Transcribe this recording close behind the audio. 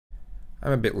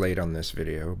I'm a bit late on this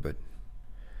video, but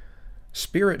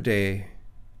Spirit Day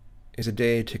is a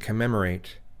day to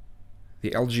commemorate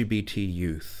the LGBT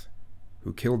youth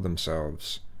who killed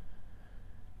themselves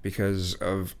because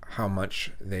of how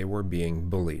much they were being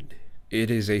bullied.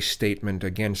 It is a statement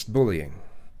against bullying.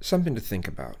 Something to think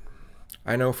about.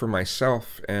 I know for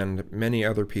myself and many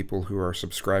other people who are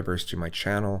subscribers to my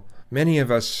channel, many of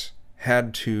us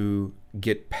had to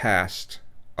get past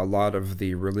a lot of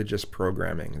the religious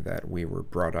programming that we were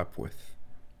brought up with.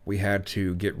 We had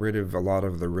to get rid of a lot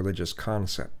of the religious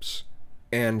concepts.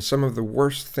 And some of the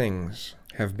worst things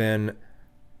have been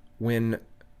when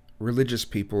religious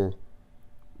people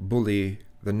bully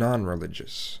the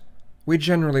non-religious. We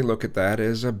generally look at that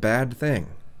as a bad thing.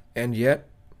 And yet,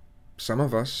 some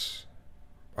of us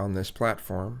on this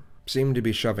platform seem to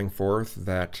be shoving forth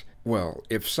that, well,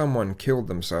 if someone killed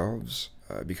themselves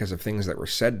because of things that were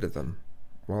said to them,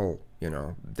 well, you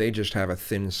know, they just have a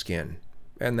thin skin,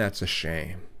 and that's a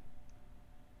shame.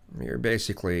 You're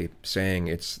basically saying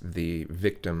it's the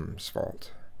victim's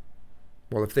fault.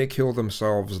 Well, if they kill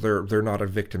themselves, they're not a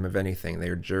victim of anything.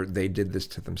 They did this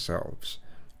to themselves.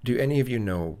 Do any of you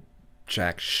know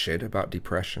jack shit about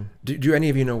depression? Do any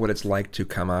of you know what it's like to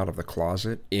come out of the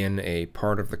closet in a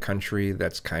part of the country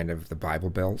that's kind of the Bible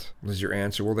Belt? Was your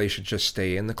answer, well, they should just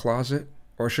stay in the closet?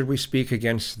 Or should we speak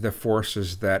against the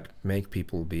forces that make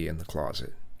people be in the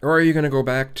closet? Or are you going to go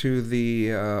back to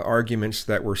the arguments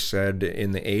that were said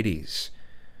in the 80s?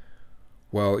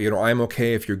 Well, you know, I'm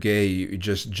okay if you're gay, you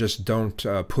just don't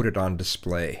put it on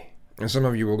display. And some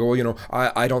of you will go, well, you know,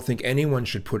 I don't think anyone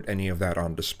should put any of that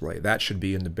on display. That should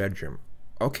be in the bedroom.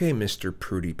 Okay, Mr.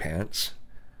 Prudy Pants.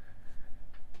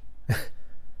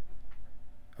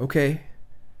 Okay.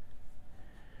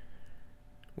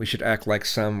 We should act like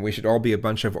we should all be a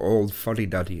bunch of old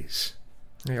fuddy-duddies.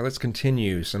 Yeah, let's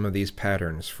continue some of these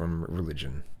patterns from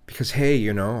religion. Because, hey,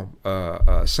 you know,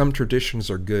 some traditions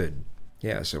are good.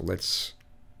 Yeah, so let's,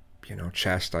 you know,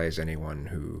 chastise anyone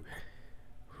who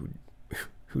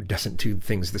doesn't do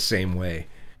things the same way.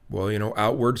 Well, you know,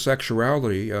 outward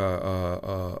sexuality,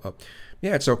 yeah,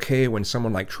 it's okay when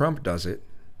someone like Trump does it.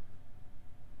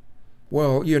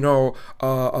 Well, you know,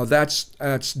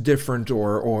 that's different,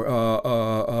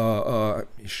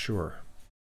 sure.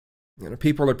 You know,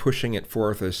 people are pushing it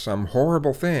forth as some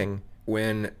horrible thing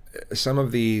when some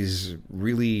of these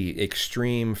really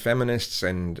extreme feminists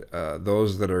and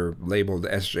those that are labeled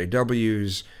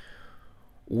SJWs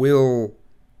will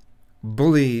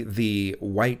bully the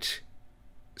white,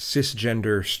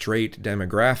 cisgender, straight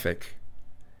demographic.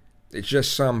 It's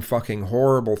just some fucking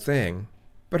horrible thing,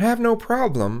 but have no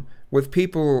problem with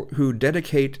people who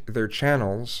dedicate their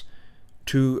channels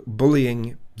to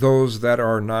bullying those that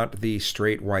are not the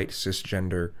straight, white,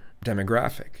 cisgender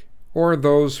demographic, or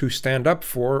those who stand up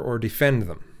for or defend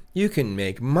them. You can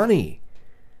make money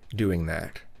doing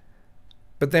that.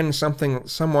 But then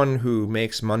someone who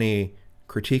makes money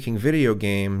critiquing video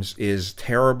games is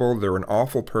terrible, they're an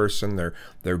awful person,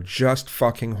 they're just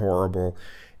fucking horrible,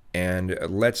 and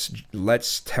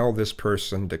let's tell this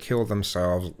person to kill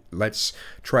themselves. Let's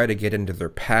try to get into their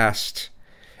past.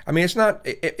 I mean, it's not,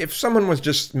 if someone was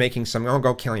just making something, oh,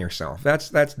 go kill yourself, that's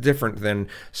different than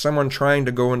someone trying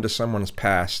to go into someone's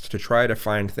past to try to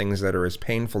find things that are as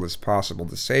painful as possible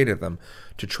to say to them,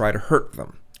 to try to hurt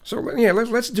them. So yeah,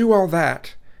 let's do all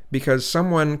that because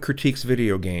someone critiques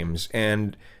video games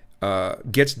and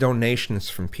gets donations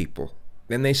from people.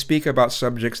 Then they speak about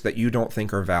subjects that you don't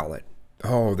think are valid.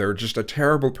 Oh, they're just a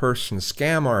terrible person,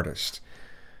 scam artist.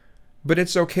 But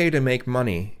it's okay to make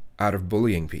money out of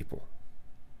bullying people.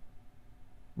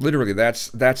 Literally, that's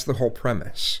the whole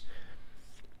premise.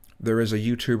 There is a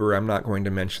YouTuber I'm not going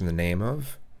to mention the name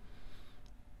of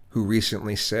who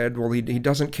recently said, well, he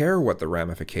doesn't care what the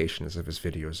ramifications of his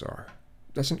videos are.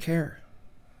 Doesn't care.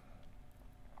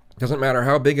 Doesn't matter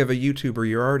how big of a YouTuber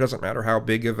you are, doesn't matter how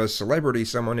big of a celebrity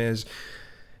someone is.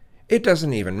 It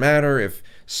doesn't even matter if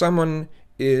someone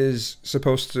is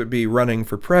supposed to be running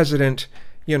for president,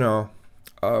 you know,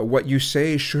 what you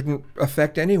say shouldn't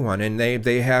affect anyone, and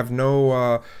they have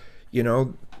no, you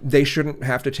know, they shouldn't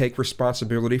have to take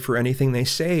responsibility for anything they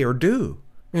say or do.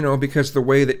 You know, because the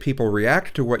way that people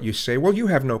react to what you say, well, you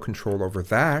have no control over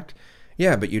that.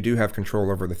 Yeah, but you do have control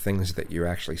over the things that you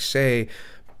actually say.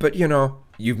 But, you know,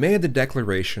 you've made the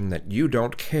declaration that you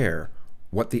don't care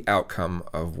what the outcome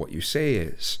of what you say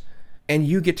is. And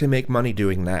you get to make money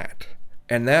doing that.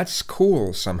 And that's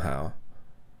cool somehow.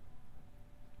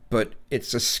 But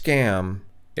it's a scam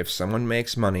if someone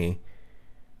makes money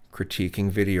critiquing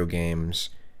video games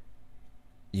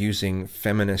using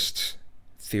feminist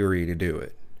theory to do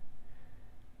it.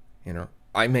 You know,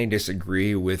 I may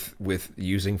disagree with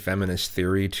using feminist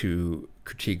theory to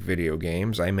critique video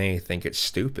games. I may think it's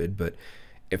stupid, but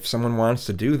if someone wants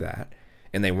to do that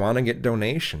and they want to get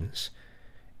donations,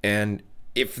 and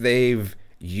if they've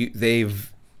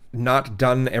not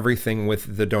done everything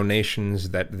with the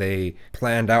donations that they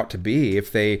planned out to be,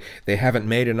 if they haven't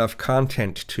made enough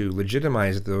content to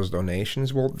legitimize those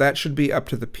donations, well, that should be up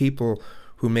to the people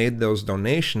who made those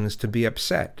donations to be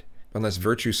upset. Unless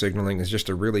virtue signaling is just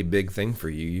a really big thing for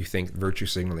you. You think virtue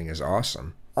signaling is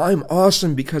awesome. I'm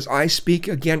awesome because I speak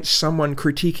against someone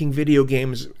critiquing video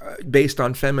games based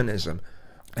on feminism.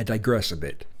 I digress a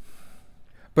bit.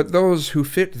 But those who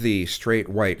fit the straight,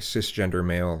 white, cisgender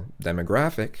male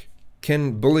demographic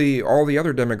can bully all the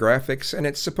other demographics, and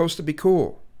it's supposed to be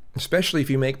cool. Especially if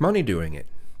you make money doing it.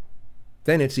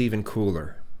 Then it's even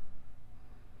cooler.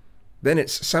 Then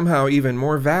it's somehow even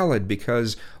more valid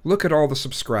because look at all the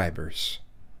subscribers.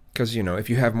 Because, you know, if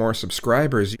you have more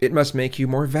subscribers, it must make you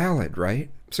more valid,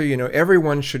 right? So, you know,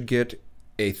 everyone should get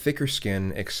a thicker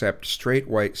skin except straight,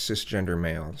 white, cisgender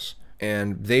males.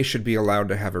 And they should be allowed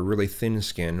to have a really thin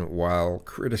skin while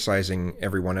criticizing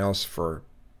everyone else for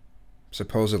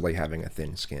supposedly having a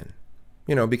thin skin.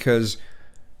 You know, because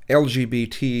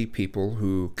LGBT people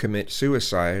who commit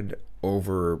suicide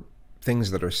over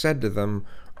things that are said to them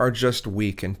are just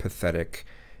weak and pathetic,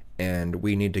 and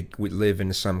we live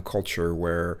in some culture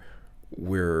where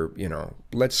we're, you know,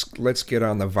 let's get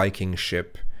on the Viking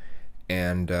ship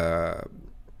and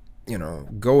you know,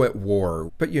 go at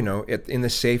war, but, you know, in the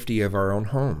safety of our own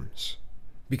homes.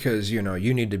 Because, you know,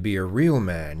 you need to be a real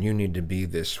man. You need to be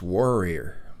this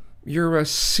warrior. You're a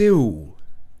SIW.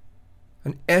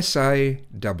 An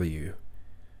SIW.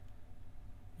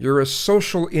 You're a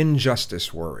social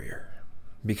injustice warrior.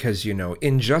 Because, you know,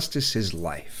 injustice is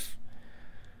life.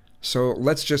 So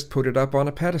let's just put it up on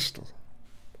a pedestal.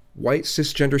 White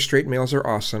cisgender straight males are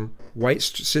awesome. White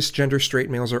cisgender straight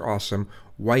males are awesome.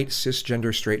 White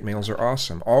cisgender straight males are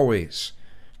awesome. Always.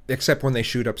 Except when they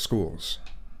shoot up schools.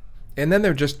 And then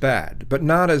they're just bad. But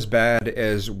not as bad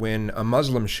as when a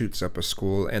Muslim shoots up a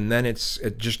school and then it's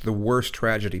just the worst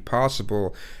tragedy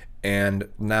possible, and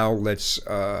now let's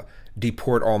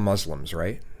deport all Muslims,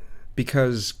 right?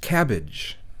 Because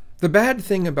cabbage. The bad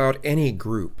thing about any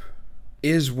group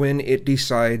is when it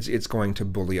decides it's going to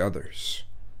bully others.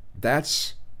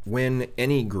 That's when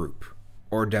any group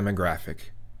or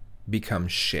demographic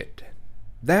becomes shit.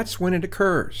 That's when it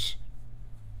occurs.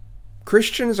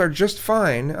 Christians are just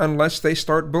fine unless they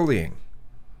start bullying.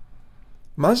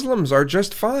 Muslims are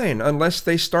just fine unless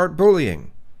they start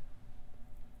bullying.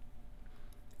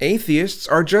 Atheists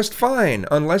are just fine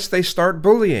unless they start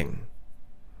bullying.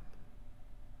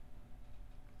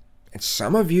 And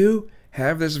some of you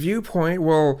have this viewpoint,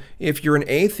 well, if you're an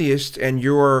atheist and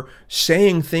you're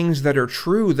saying things that are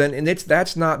true, then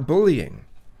that's not bullying.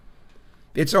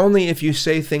 It's only if you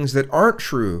say things that aren't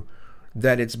true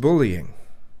that it's bullying.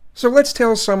 So let's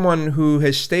tell someone who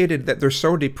has stated that they're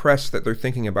so depressed that they're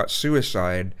thinking about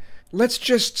suicide, let's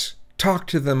just talk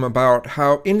to them about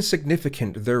how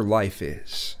insignificant their life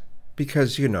is.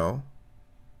 Because, you know,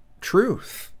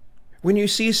 truth. When you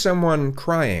see someone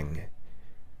crying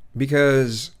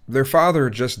because their father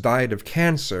just died of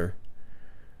cancer,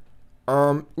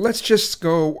 let's just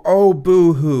go, oh,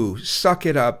 boo-hoo, suck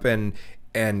it up and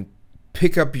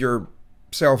pick up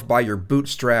yourself by your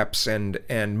bootstraps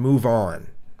and move on.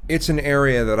 It's an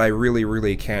area that I really,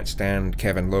 really can't stand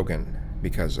Kevin Logan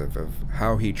because of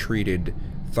how he treated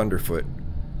Thunderfoot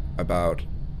about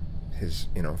his,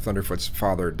 you know, Thunderfoot's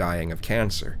father dying of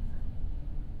cancer.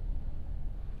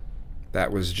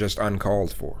 That was just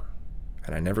uncalled for.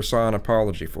 And I never saw an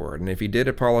apology for it. And if he did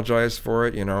apologize for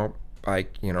it, I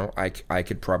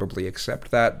could probably accept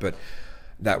that, but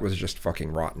that was just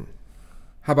fucking rotten.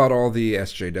 How about all the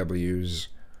SJWs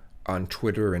on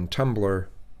Twitter and Tumblr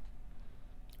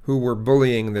who were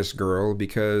bullying this girl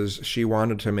because she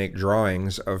wanted to make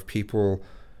drawings of people,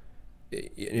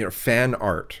 you know, fan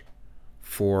art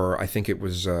for, I think it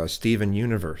was Steven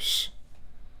Universe.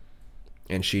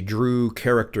 And she drew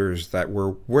characters that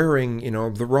were wearing, you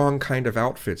know, the wrong kind of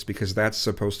outfits because that's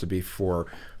supposed to be for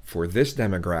this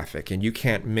demographic. And you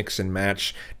can't mix and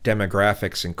match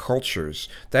demographics and cultures.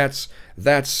 That's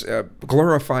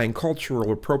glorifying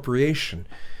cultural appropriation.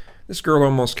 This girl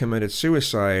almost committed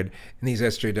suicide, and these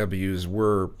SJWs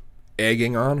were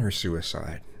egging on her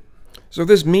suicide. So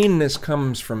this meanness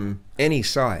comes from any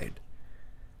side.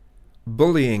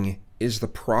 Bullying is the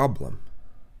problem.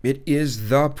 It is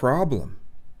the problem.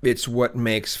 It's what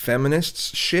makes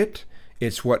feminists shit.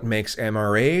 It's what makes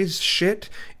MRAs shit.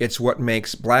 It's what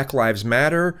makes Black Lives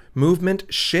Matter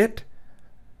movement shit.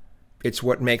 It's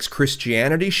what makes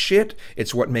Christianity shit.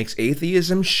 It's what makes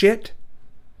atheism shit.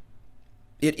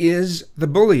 It is the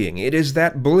bullying. It is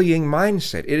that bullying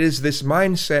mindset. It is this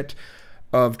mindset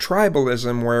of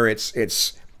tribalism where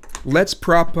it's let's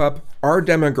prop up our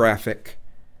demographic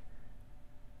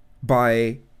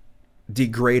by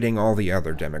degrading all the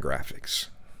other demographics.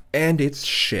 And it's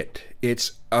shit.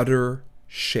 It's utter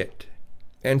shit.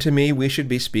 And to me, we should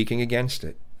be speaking against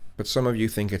it. But some of you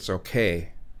think it's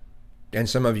okay. And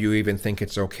some of you even think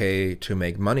it's okay to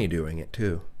make money doing it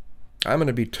too. I'm going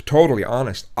to be totally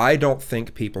honest. I don't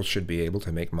think people should be able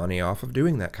to make money off of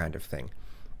doing that kind of thing.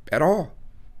 At all.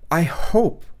 I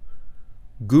hope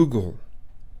Google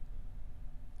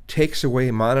takes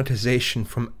away monetization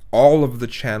from all of the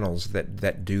channels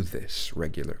that do this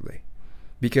regularly.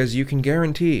 Because you can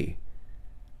guarantee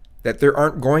that there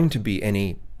aren't going to be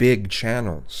any big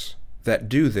channels that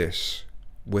do this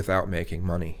without making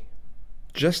money.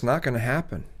 Just not going to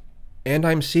happen. And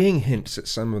I'm seeing hints at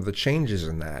some of the changes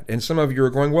in that. And some of you are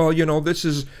going, well, you know, this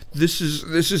is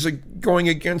going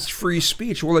against free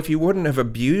speech. Well, if you wouldn't have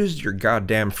abused your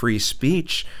goddamn free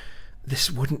speech,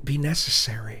 this wouldn't be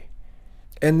necessary.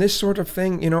 And this sort of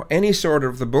thing, you know, any sort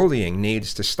of the bullying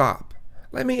needs to stop.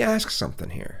 Let me ask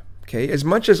something here, okay? As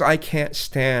much as I can't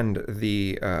stand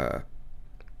the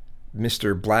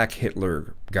Mr. Black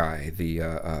Hitler guy,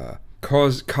 the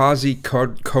Kazi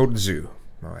Kodzu,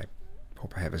 oh, I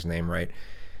hope I have his name right,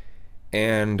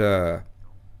 and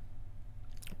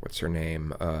what's her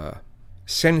name?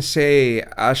 Sensei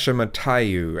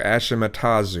Ashimatazu,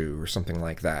 or something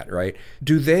like that, right?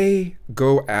 Do they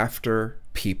go after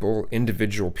people,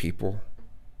 individual people?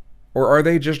 Or are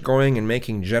they just going and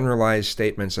making generalized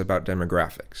statements about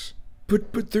demographics?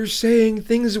 But they're saying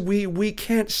things we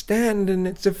can't stand and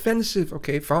it's offensive.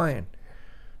 Okay, fine.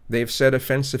 They've said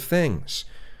offensive things.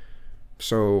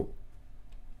 So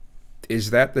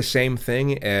is that the same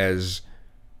thing as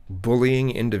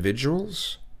bullying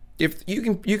individuals? If you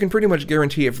can pretty much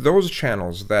guarantee if those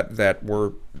channels that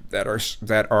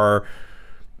are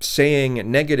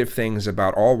saying negative things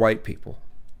about all white people,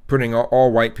 putting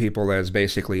all white people as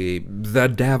basically the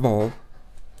devil.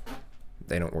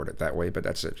 They don't word it that way, but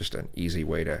that's just an easy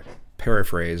way to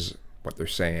paraphrase what they're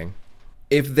saying.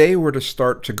 If they were to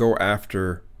start to go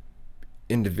after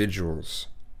individuals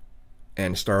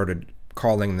and started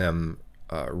calling them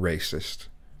racist,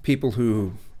 people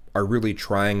who are really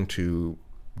trying to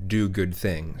do good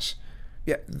things,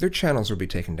 yeah, their channels would be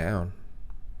taken down.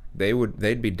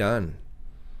 They'd be done.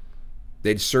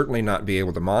 They'd certainly not be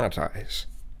able to monetize.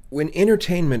 When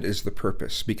entertainment is the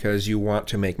purpose because you want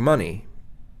to make money,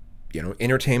 you know,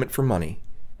 entertainment for money,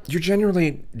 you're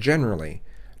generally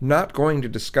not going to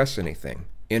discuss anything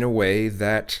in a way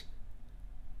that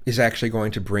is actually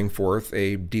going to bring forth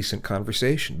a decent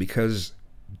conversation, because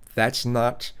that's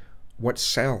not what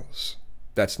sells.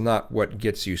 That's not what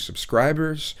gets you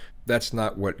subscribers. That's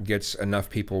not what gets enough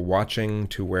people watching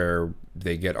to where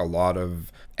they get a lot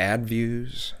of ad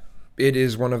views. It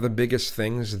is one of the biggest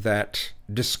things that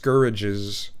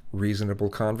discourages reasonable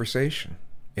conversation.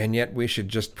 And yet we should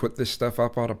just put this stuff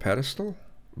up on a pedestal?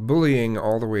 Bullying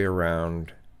all the way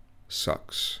around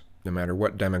sucks, no matter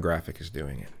what demographic is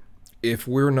doing it. If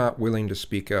we're not willing to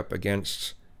speak up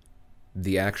against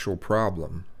the actual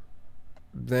problem,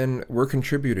 then we're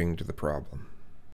contributing to the problem.